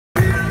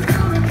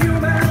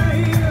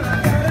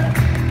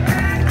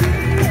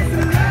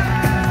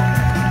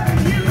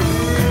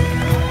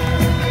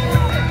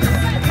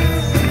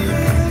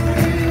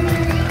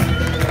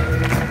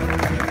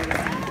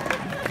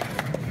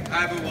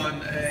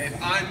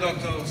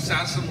Dr.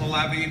 Sasson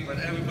Moulavi, but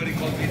everybody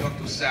calls me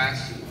Dr.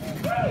 Sass.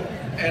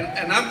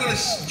 And I'm going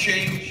to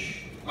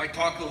change my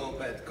talk a little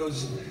bit,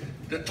 because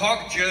the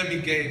talk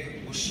Jeremy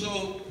gave was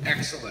so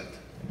excellent.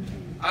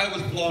 I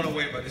was blown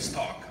away by this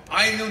talk.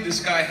 I knew this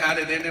guy had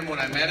it in him when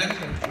I met him.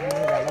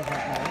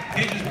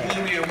 He just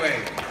blew me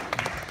away.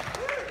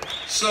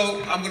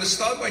 So I'm going to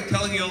start by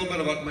telling you a little bit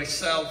about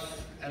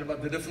myself and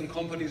about the different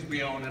companies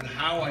we own and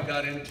how I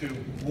got into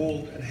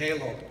Wold and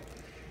HELO.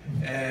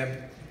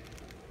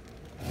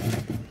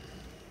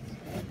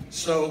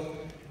 So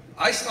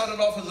I started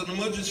off as an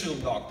emergency room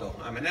doctor.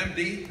 I'm an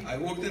MD. I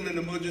worked in an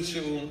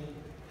emergency room.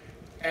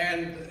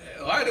 And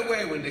right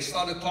away when they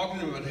started talking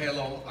to me about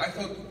HELO, I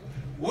thought,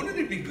 wouldn't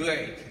it be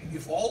great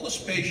if all those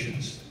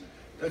patients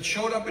that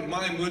showed up in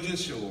my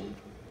emergency room,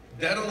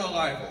 dead on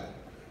arrival,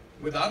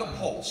 without a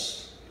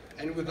pulse,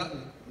 and with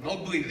no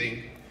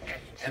breathing,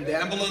 and the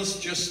ambulance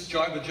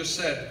driver just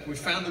said, we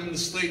found them in the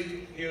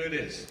street, here it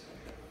is.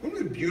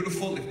 Wouldn't it be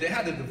beautiful if they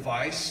had a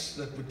device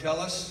that would tell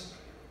us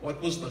what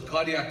was the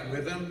cardiac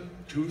rhythm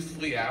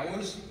 2-3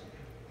 hours,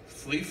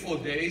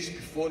 3-4 days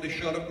before they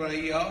showed up in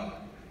an ER?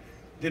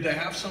 Did they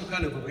have some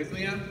kind of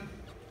arrhythmia?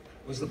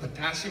 Was the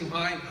potassium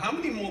high? How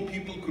many more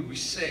people could we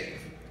save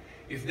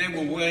if they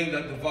were wearing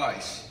that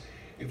device?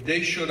 If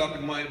they showed up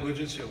in my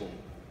emergency room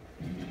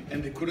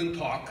and they couldn't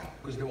talk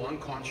because they were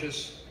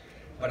unconscious,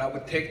 but I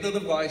would take the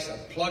device,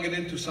 I'd plug it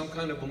into some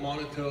kind of a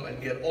monitor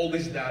and get all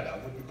this data,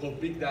 what we call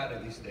big data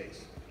these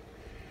days.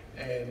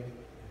 And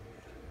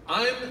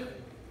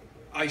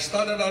I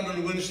started out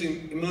in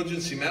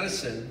emergency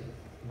medicine,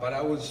 but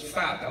I was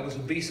fat. I was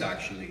obese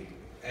actually.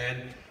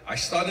 And I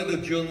started a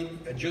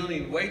journey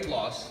in weight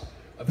loss,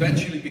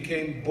 eventually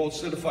became board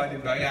certified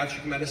in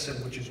bariatric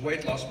medicine, which is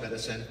weight loss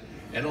medicine,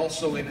 and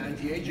also in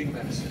anti-aging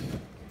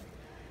medicine.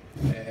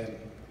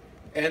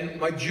 And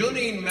my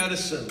journey in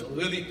medicine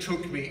really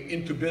took me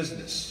into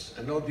business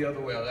and not the other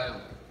way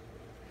around.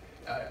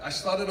 I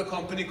started a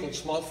company called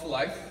Smart for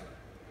Life,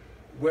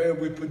 where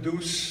we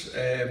produce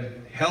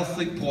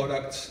healthy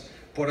products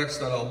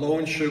that are low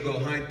in sugar,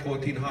 high in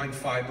protein, high in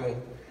fiber.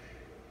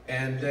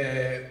 And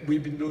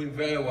we've been doing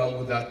very well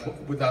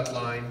with that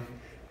line.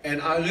 And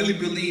I really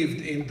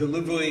believed in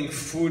delivering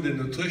food and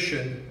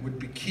nutrition would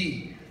be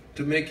key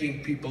to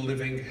making people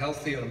living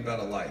healthier and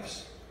better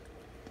lives.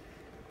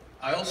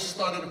 I also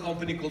started a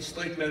company called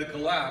Straight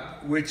Medical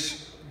Lab,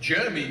 which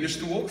Jeremy used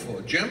to work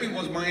for. Jeremy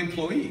was my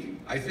employee.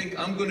 I think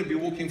I'm going to be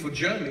working for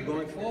Jeremy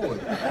going forward.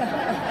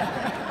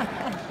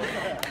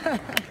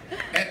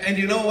 and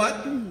you know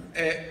what?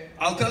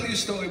 I'll tell you a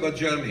story about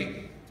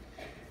Jeremy.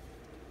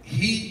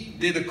 He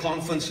did a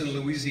conference in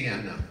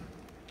Louisiana.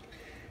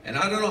 And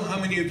I don't know how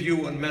many of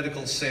you are in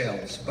medical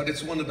sales, but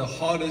it's one of the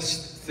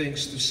hardest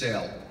things to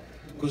sell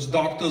because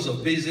doctors are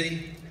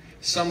busy.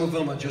 Some of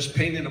them are just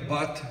pain in the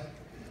butt.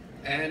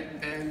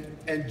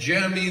 And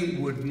Jeremy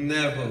would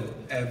never,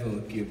 ever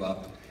give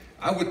up.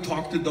 I would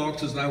talk to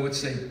doctors and I would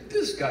say,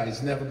 this guy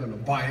is never going to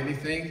buy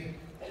anything.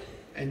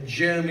 And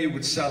Jeremy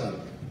would sell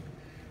them.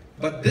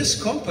 But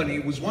this company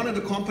was one of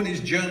the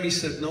companies Jeremy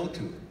said no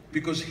to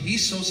because he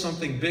saw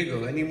something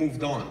bigger and he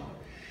moved on.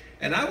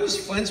 And I was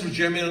friends with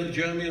Jeremy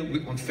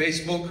on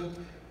Facebook.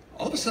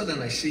 All of a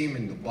sudden I see him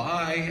in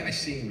Dubai, I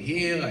see him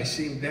here, I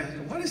see him there.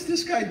 What is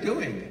this guy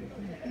doing?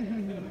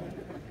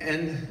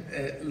 And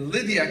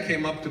Lydia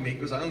came up to me,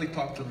 because I only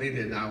talk to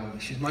Lydia now.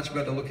 She's much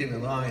better looking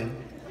than I am.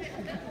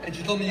 And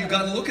she told me, you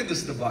gotta look at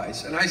this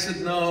device. And I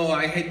said, no,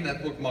 I hate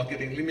network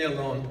marketing, leave me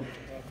alone.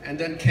 And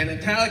then Ken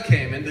and Tara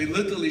came and they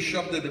literally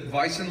shoved the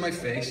device in my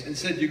face and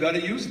said, you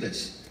gotta use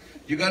this.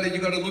 You gotta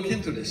look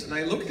into this. And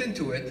I looked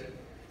into it,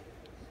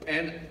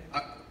 and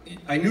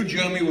I knew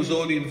Jeremy was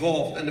already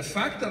involved. And the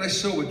fact that I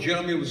saw what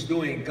Jeremy was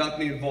doing got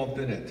me involved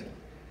in it.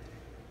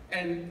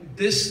 And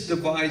this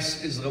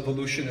device is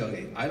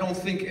revolutionary. I don't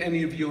think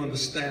any of you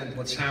understand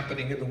what's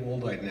happening in the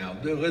world right now.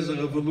 There is a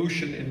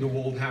revolution in the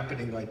world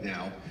happening right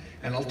now.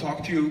 And I'll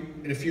talk to you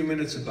in a few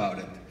minutes about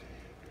it.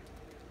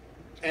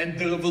 And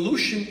the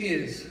revolution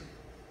is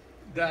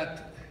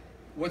that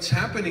what's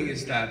happening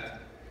is that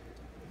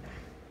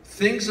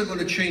things are going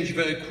to change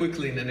very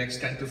quickly in the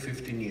next 10 to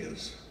 15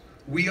 years.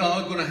 We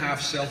are going to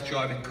have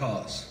self-driving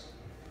cars.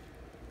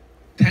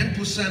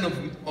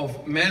 10%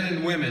 of men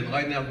and women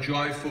right now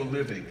drive for a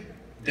living.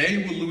 They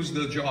will lose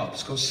their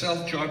jobs because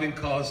self-driving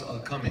cars are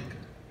coming,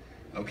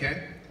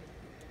 okay?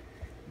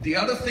 The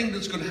other thing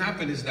that's going to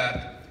happen is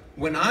that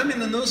when I'm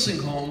in a nursing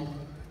home,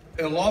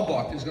 a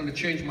robot is going to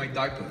change my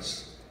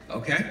diapers,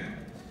 okay?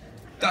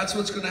 That's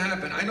what's going to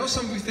happen. I know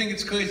some of you think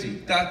it's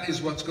crazy. That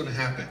is what's going to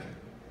happen.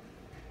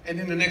 And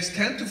in the next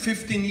 10 to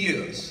 15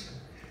 years,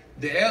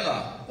 the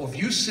era of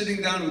you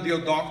sitting down with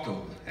your doctor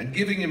and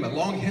giving him a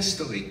long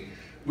history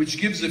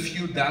which gives a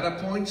few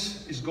data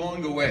points, is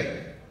going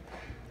away.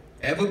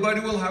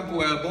 Everybody will have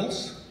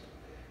wearables.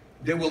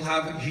 They will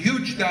have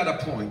huge data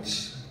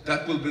points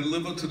that will be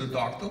delivered to the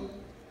doctor.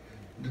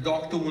 The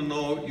doctor will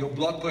know your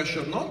blood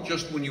pressure, not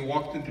just when you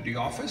walked into the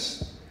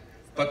office,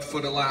 but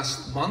for the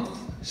last month,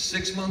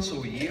 6 months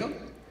or a year,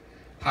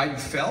 how you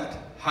felt,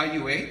 how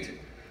you ate,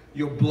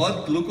 Your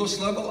blood glucose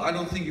level, I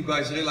don't think you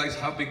guys realize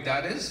how big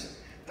that is.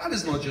 That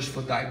is not just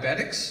for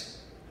diabetics.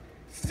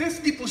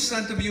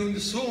 50% of you in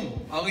this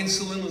room are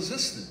insulin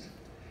resistant.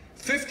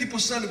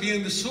 50% of you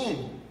in this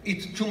room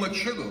eat too much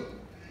sugar.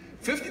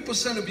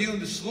 50% of you in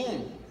this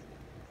room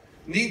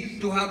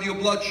need to have your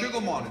blood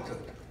sugar monitored.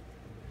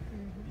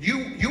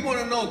 You want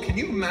to know, can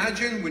you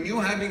imagine when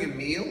you're having a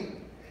meal,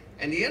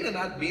 and at the end of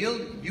that meal,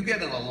 you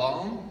get an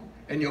alarm,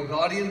 and your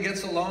guardian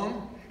gets an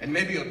alarm, and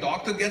maybe your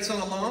doctor gets an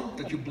alarm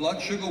that your blood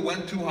sugar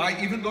went too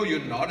high, even though you're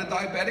not a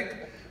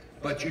diabetic,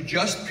 but you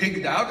just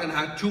pigged out and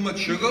had too much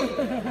sugar?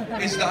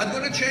 Is that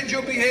going to change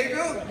your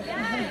behavior?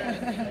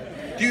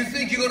 Yes. Do you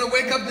think you're going to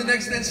wake up the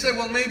next day and say,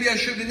 well, maybe I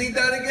shouldn't eat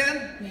that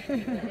again?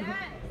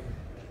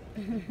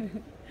 Yes.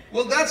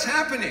 Well, that's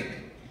happening.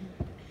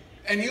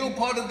 And you're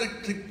part of the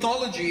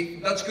technology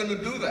that's going to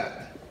do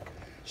that.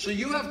 So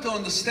you have to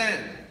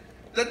understand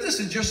that this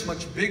is just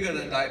much bigger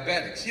than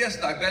diabetics. Yes,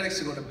 diabetics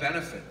are going to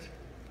benefit.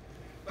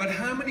 But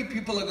how many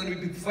people are going to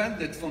be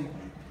prevented from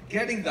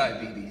getting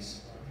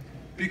diabetes?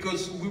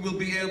 Because we will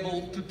be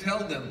able to tell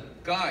them,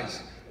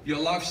 guys, your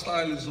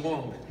lifestyle is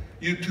wrong.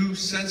 You're too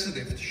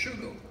sensitive to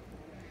sugar.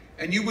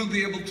 And you will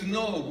be able to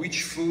know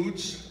which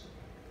foods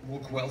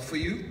work well for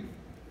you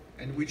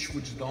and which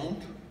foods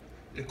don't,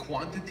 the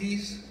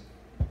quantities.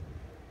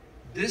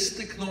 This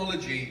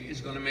technology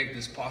is going to make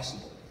this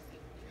possible.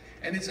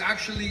 And it's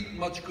actually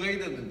much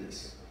greater than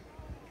this.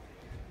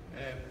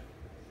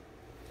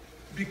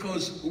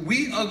 Because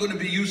we are going to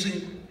be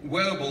using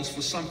wearables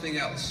for something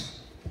else.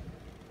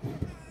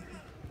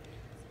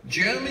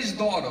 Jeremy's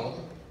daughter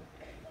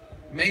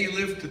may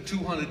live to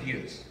 200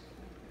 years.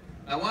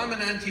 Now, I'm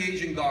an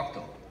anti-aging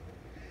doctor.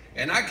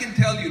 And I can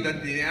tell you that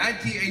in the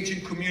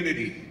anti-aging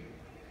community,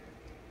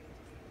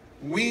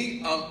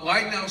 we are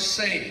right now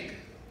saying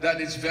that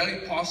it's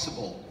very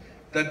possible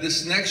that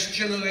this next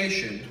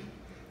generation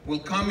will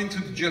come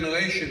into the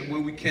generation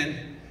where we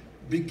can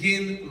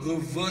begin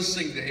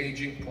reversing the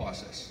aging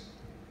process.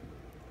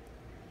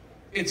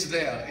 It's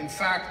there. In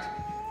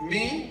fact,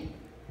 me,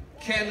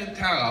 Ken and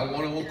Tara,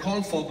 one of our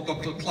consult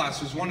Dr. Klaas,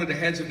 who's one of the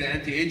heads of the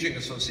Anti-Aging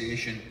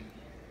Association,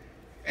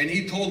 and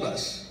he told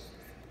us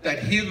that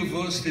he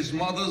reversed his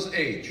mother's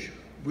age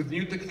with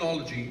new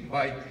technology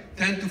by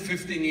 10 to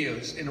 15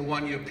 years in a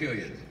 1-year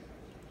period.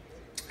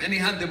 And he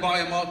had the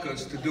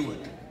biomarkers to do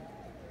it.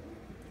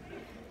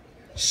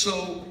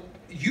 So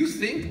you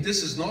think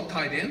this is not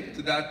tied in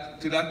to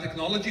that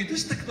technology?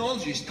 This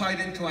technology is tied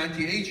into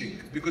anti-aging,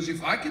 because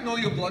if I can know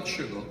your blood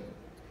sugar,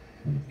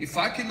 if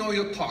I can know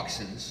your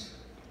toxins,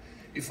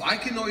 if I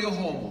can know your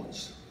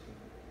hormones,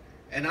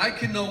 and I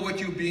can know what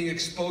you're being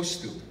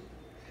exposed to,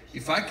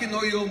 if I can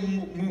know your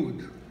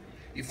mood,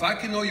 if I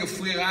can know your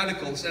free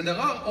radicals, and there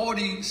are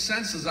already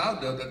sensors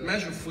out there that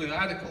measure free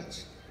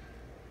radicals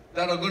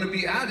that are going to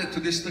be added to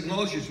this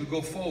technology as we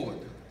go forward,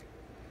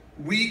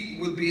 we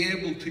will be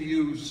able to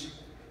use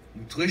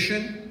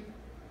nutrition,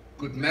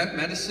 good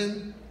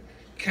medicine,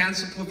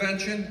 cancer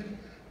prevention,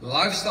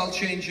 lifestyle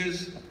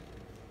changes,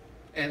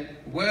 and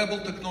wearable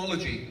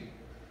technology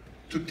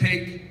to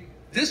take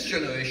this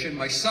generation,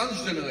 my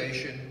son's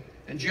generation,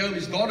 and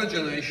Jeremy's daughter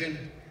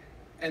generation,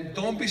 and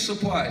don't be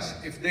surprised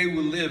if they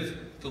will live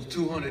till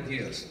 200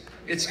 years.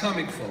 It's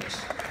coming, folks.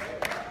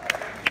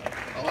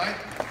 All right?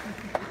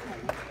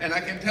 And I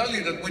can tell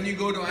you that when you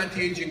go to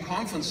anti-aging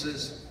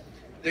conferences,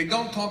 they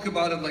don't talk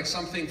about it like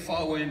something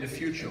far away in the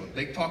future.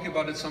 They talk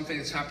about it something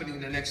that's happening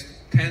in the next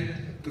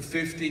 10 to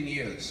 15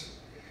 years.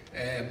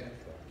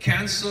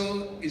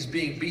 Cancer is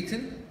being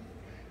beaten.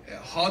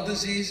 Heart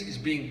disease is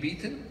being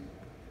beaten.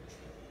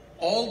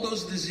 All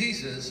those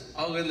diseases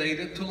are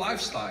related to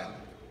lifestyle.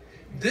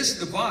 This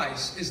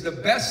device is the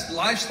best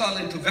lifestyle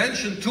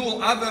intervention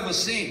tool I've ever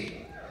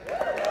seen,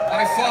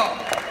 by far.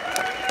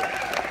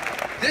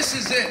 This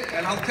is it,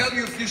 and I'll tell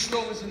you a few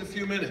stories in a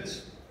few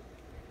minutes.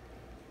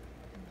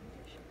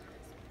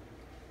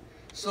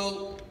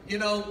 So, you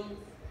know,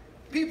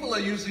 people are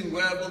using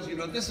wearables, you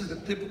know, this is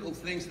the typical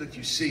things that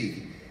you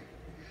see.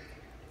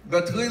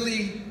 But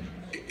really,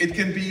 it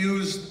can be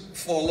used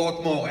for a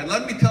lot more. And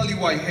let me tell you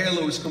why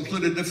HELO is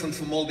completely different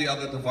from all the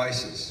other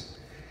devices.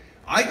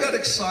 I got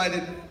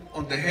excited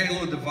on the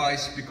HELO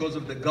device because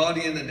of the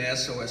Guardian and the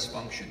SOS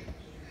function.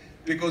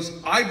 Because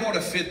I bought a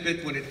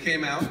Fitbit when it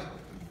came out.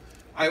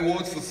 I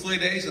wore it for 3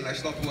 days and I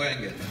stopped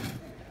wearing it.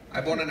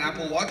 I bought an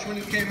Apple Watch when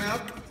it came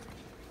out.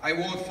 I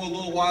wore it for a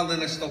little while,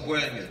 then I stopped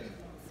wearing it.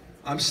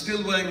 I'm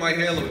still wearing my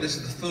HELO. This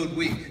is the 3rd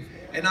week.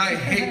 And I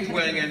hate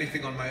wearing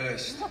anything on my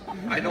wrist.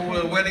 I don't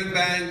wear a wedding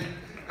band.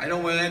 I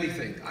don't wear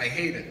anything. I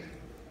hate it.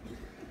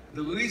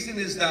 The reason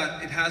is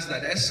that it has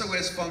that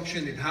SOS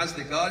function. It has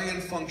the Guardian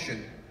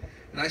function.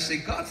 And I say,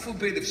 God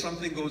forbid if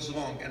something goes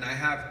wrong and I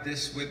have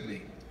this with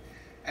me.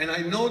 And I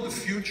know the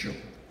future.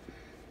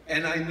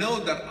 And I know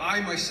that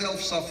I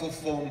myself suffer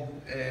from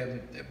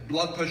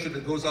blood pressure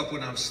that goes up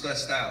when I'm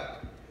stressed out.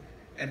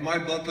 And my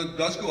blood pressure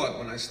does go up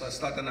when I'm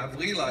stressed out, and I've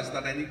realized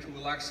that I need to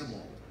relax some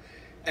more.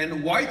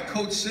 And white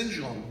coat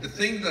syndrome, the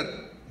thing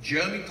that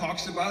Jeremy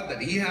talks about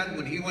that he had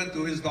when he went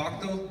to his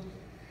doctor,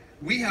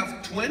 We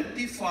have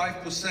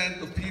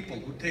 25% of people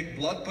who take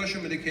blood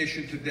pressure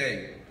medication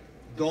today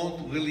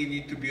don't really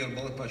need to be on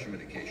blood pressure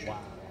medication. Wow.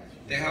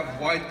 They have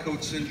white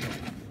coat syndrome.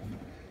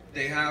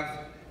 They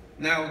have,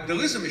 now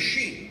there is a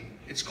machine,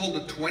 it's called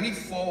a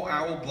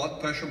 24-hour blood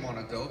pressure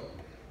monitor.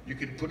 You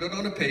can put it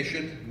on a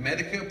patient,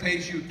 Medicare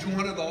pays you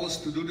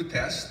 $200 to do the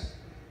test,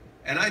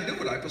 and I do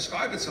it, I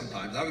prescribe it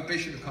sometimes. I have a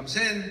patient who comes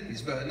in,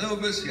 he's very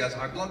nervous, he has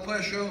high blood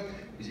pressure,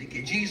 his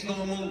EKG is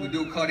normal, we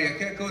do a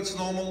cardiac echo, it's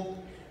normal.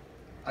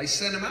 I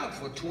send him out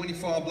for a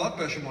 24-hour blood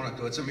pressure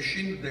monitor. It's a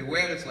machine that they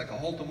wear, it's like a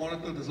Holter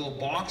monitor, there's a little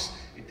box,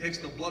 it takes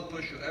the blood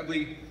pressure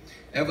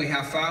every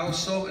half hour or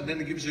so, and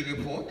then it gives you a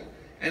report.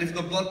 And if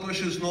the blood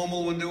pressure is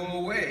normal when they were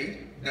away,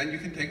 then you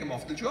can take them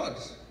off the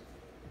drugs.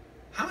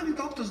 How many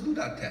doctors do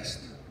that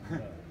test?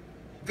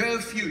 Very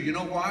few. You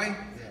know why?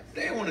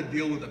 They don't want to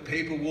deal with the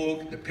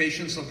paperwork. The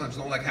patients sometimes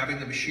don't like having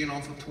the machine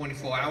on for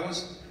 24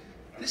 hours.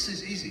 This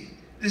is easy.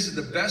 This is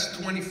the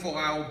best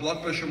 24-hour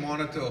blood pressure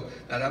monitor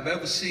that I've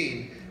ever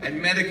seen,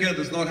 and Medicare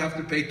does not have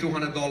to pay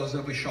 $200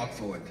 every shot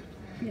for it.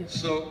 Yeah.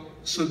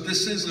 So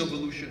this is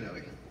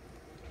revolutionary.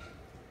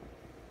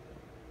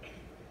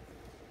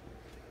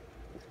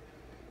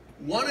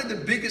 One of the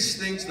biggest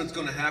things that's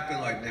going to happen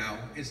right now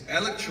is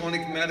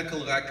electronic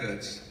medical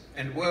records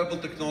and wearable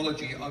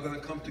technology are going to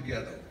come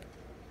together.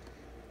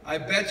 I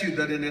bet you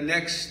that in the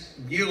next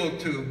year or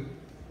two,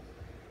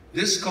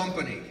 this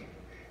company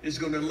is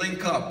going to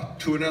link up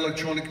to an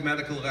electronic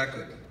medical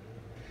record.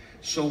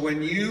 So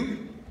when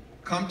you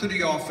come to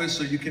the office,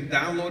 or you can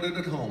download it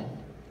at home,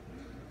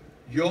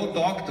 your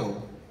doctor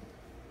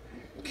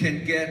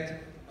can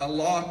get a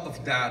lot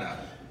of data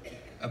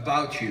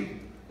about you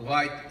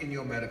right in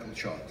your medical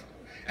chart.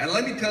 And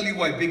let me tell you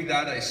why big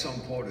data is so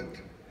important.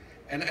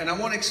 And I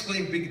want to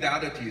explain big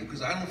data to you,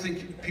 because I don't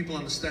think people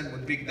understand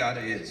what big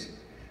data is.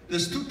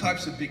 There's two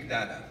types of big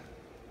data.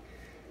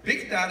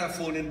 Big data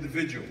for an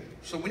individual.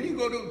 So when you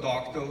go to a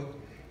doctor,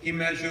 he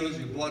measures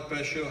your blood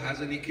pressure, has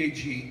an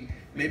EKG,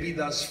 maybe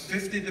does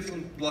 50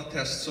 different blood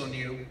tests on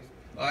you,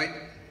 right?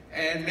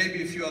 And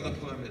maybe a few other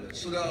parameters.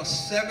 So there are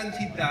 70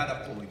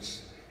 data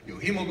points. Your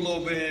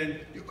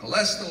hemoglobin, your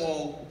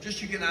cholesterol,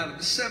 just you get out of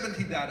the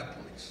 70 data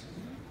points.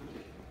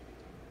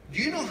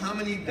 Do you know how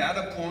many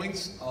data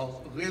points are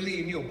really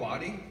in your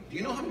body? Do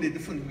you know how many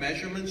different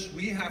measurements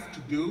we have to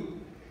do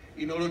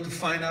in order to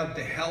find out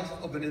the health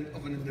of an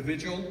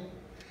individual?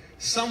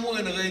 Somewhere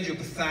in the range of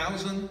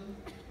 1,000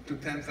 to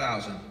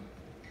 10,000.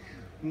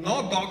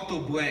 No doctor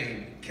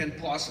brain can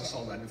process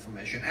all that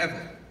information,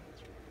 ever.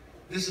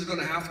 This is going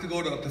to have to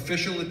go to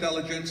artificial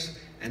intelligence,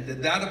 and the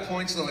data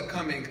points that are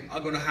coming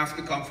are going to have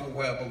to come from a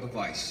wearable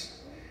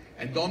device.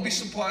 And don't be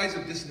surprised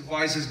if these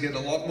devices get a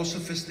lot more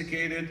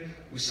sophisticated,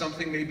 with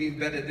something maybe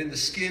embedded in the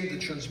skin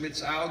that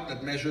transmits out,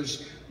 that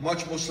measures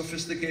much more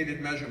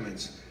sophisticated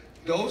measurements.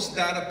 Those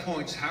data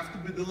points have to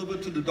be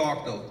delivered to the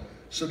doctor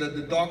so that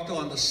the doctor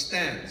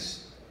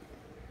understands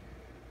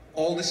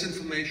all this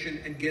information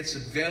and gets a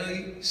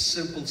very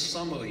simple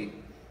summary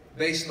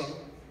based on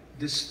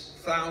these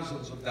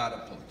thousands of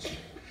data points.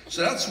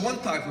 So that's one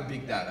type of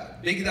big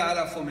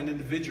data from an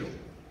individual.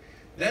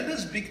 Then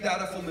there's big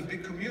data from a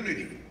big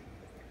community.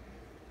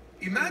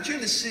 Imagine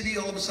a city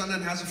all of a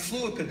sudden has a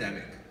flu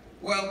epidemic.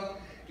 Well,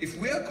 if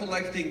we are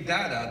collecting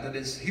data that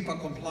is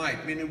HIPAA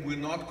compliant, meaning we're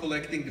not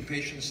collecting the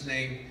patient's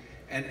name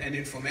and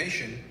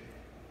information,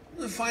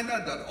 we'll find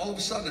out that all of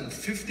a sudden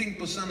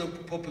 15% of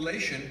the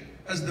population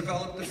has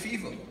developed a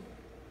fever.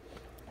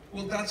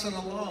 Well, that's an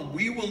alarm.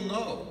 We will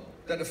know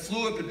that a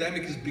flu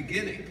epidemic is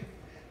beginning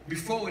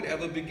before it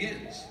ever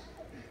begins.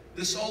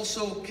 This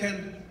also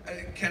can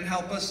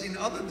help us in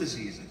other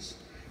diseases,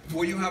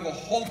 where you have a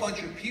whole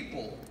bunch of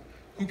people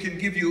who can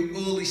give you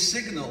early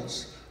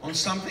signals on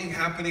something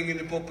happening in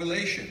the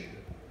population.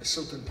 A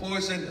certain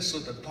poison, a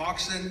certain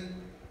toxin,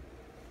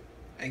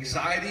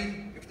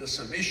 anxiety, if there's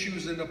some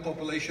issues in the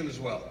population as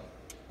well.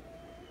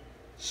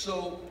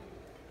 So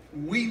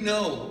we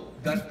know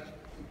that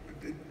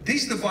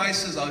these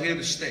devices are here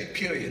to stay,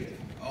 period.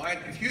 All right?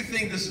 If you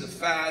think this is a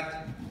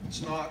fad,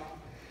 it's not.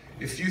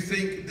 If you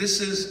think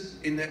this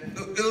is in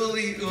the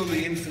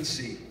early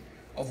infancy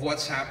of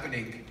what's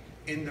happening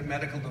in the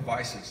medical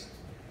devices,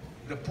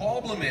 the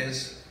problem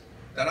is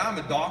that I'm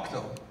a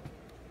doctor,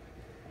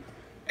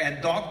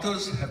 and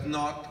doctors have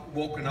not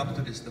woken up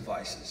to these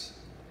devices.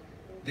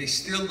 They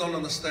still don't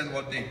understand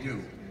what they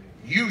do.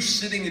 You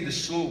sitting in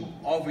this room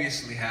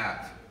obviously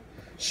have.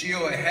 So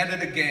you're ahead of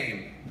the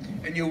game,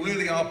 and you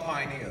really are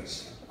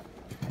pioneers.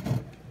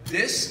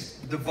 This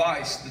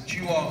device that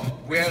you are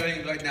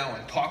wearing right now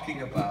and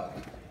talking about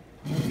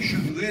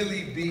should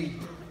really be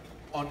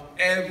on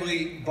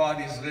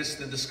everybody's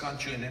list in this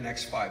country in the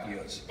next 5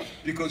 years,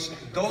 because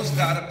those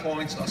data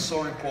points are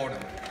so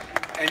important,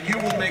 and you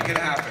will make it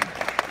happen.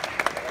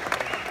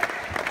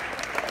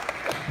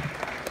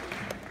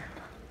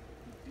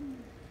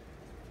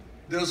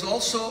 There's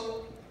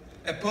also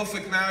a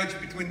perfect marriage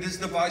between this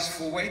device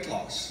for weight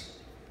loss.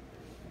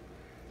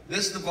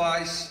 This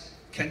device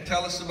can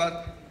tell us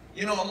about,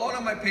 you know, a lot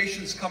of my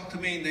patients come to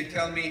me and they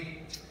tell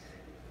me,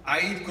 I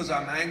eat because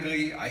I'm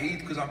angry, I eat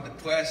because I'm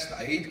depressed,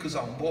 I eat because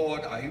I'm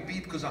bored, I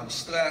eat because I'm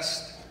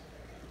stressed.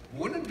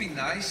 Wouldn't it be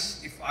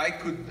nice if I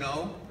could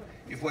know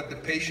if what the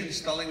patient is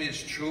telling me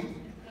is true?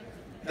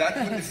 That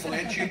would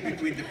differentiate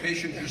between the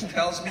patient who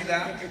tells me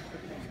that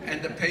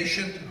and the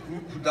patient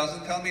who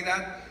doesn't tell me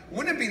that.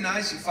 Wouldn't it be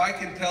nice if I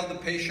can tell the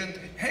patient,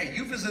 hey,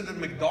 you visited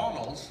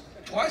McDonald's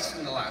twice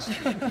in the last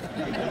week.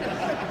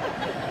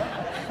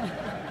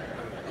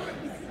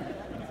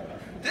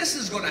 This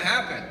is going to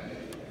happen.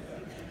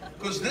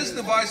 Because this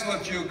device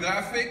was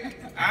geographic,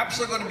 apps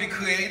are going to be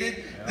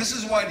created. This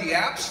is why the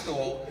App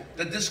Store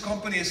that this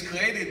company has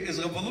created is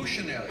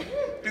revolutionary.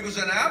 Because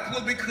an app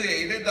will be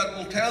created that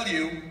will tell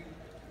you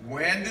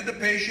when did the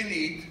patient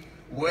eat,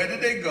 where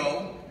did they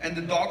go, and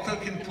the doctor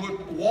can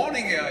put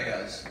warning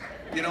areas.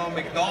 You know,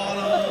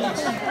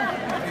 McDonald's,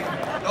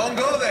 don't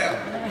go there.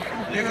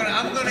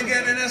 I'm going to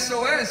get an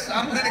SOS.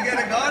 I'm going to get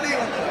a guardian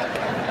alert.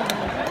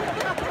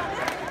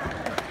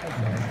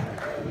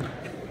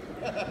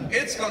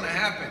 It's going to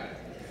happen.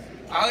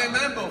 I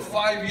remember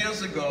 5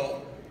 years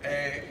ago,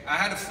 I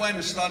had a friend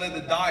who started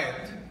a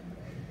diet,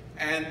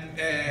 and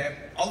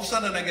all of a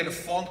sudden I get a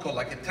phone call,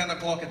 like at 10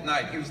 o'clock at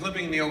night. He was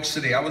living in New York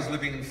City. I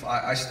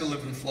still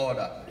live in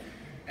Florida.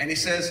 And he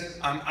says,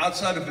 I'm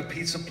outside of a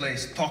pizza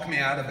place, talk me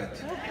out of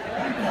it.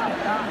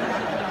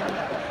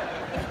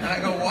 And I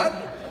go, what?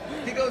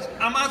 He goes,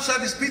 I'm outside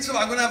this pizza,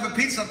 I'm gonna have a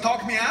pizza,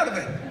 talk me out of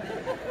it.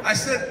 I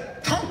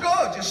said, don't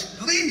go,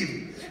 just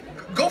leave.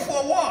 Go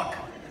for a walk.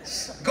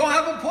 Go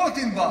have a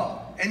protein bar.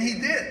 And he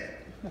did.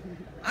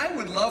 I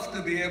would love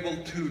to be able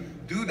to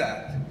do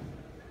that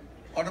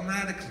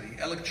automatically,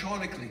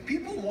 electronically.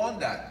 People want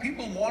that.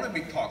 People want to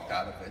be talked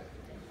out of it.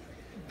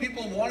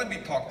 People want to be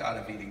talked out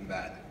of eating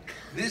bad.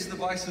 These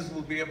devices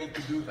will be able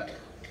to do that.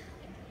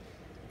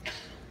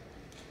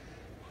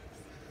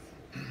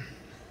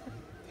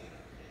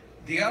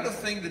 The other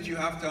thing that you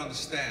have to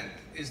understand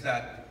is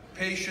that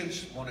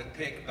patients want to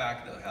take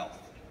back their health.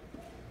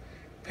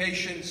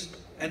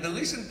 And the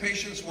reason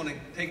patients want to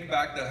take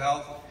back their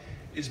health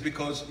is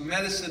because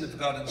medicine has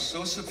gotten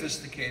so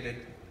sophisticated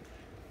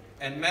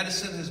and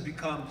medicine has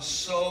become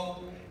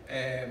so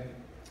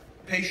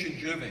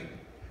patient-driven,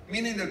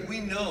 meaning that we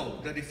know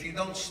that if you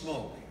don't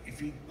smoke,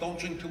 if you don't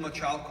drink too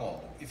much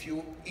alcohol, if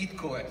you eat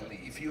correctly,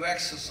 if you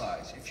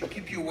exercise, if you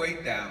keep your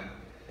weight down,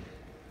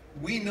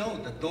 we know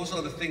that those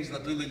are the things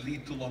that really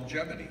lead to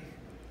longevity.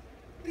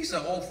 These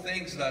are all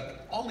things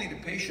that only the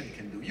patient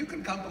can do. You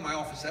can come to my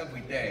office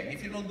every day, and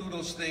if you don't do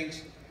those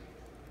things,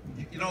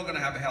 you're not going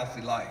to have a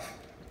healthy life.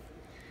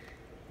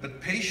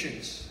 But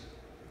patients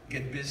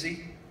get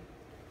busy,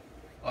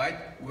 right?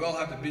 We all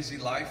have a busy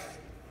life.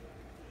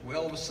 We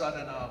all of a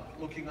sudden are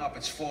looking up,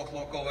 it's 4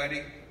 o'clock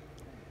already.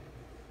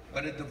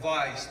 But a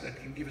device that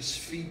can give us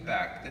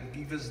feedback, that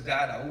gives us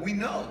data. We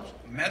know,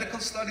 medical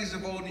studies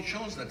have already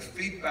shown that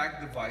feedback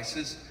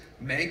devices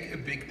make a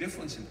big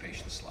difference in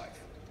patients' life.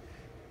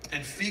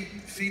 And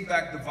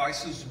feedback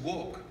devices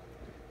work.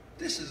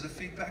 This is a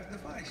feedback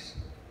device.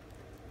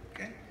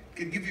 Okay? It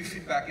can give you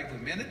feedback every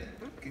minute.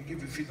 It can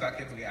give you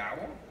feedback every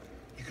hour.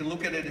 You can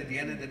look at it at the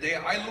end of the day.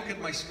 I look at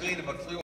my screen about 3